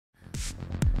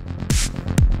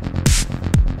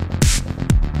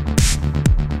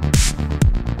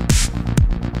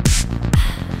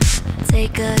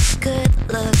Take a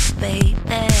good look,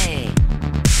 baby.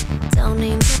 Don't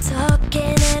need to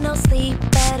talking and no sleep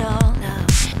at all. No.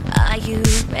 Are you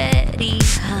ready,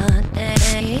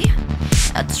 honey?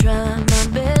 I try my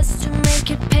best to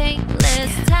make it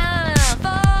painless. Time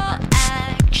for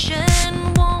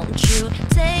action. Won't you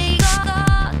take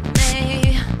on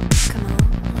me? Come on.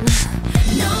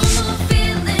 No more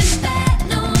feeling bad.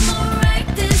 No more right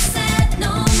this sad.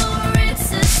 No more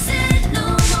it's a sin.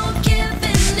 No more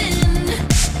giving in.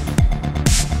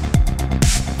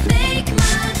 Make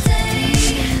my day.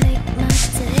 Make my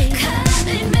day. Come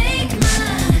and make my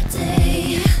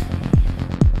day.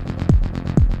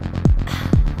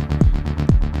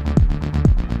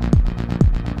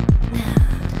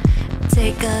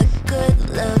 Take a good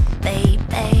look,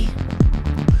 baby.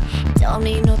 Don't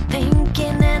need no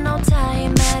thinking and no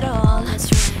time at all.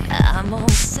 I'm all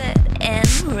set and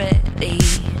ready.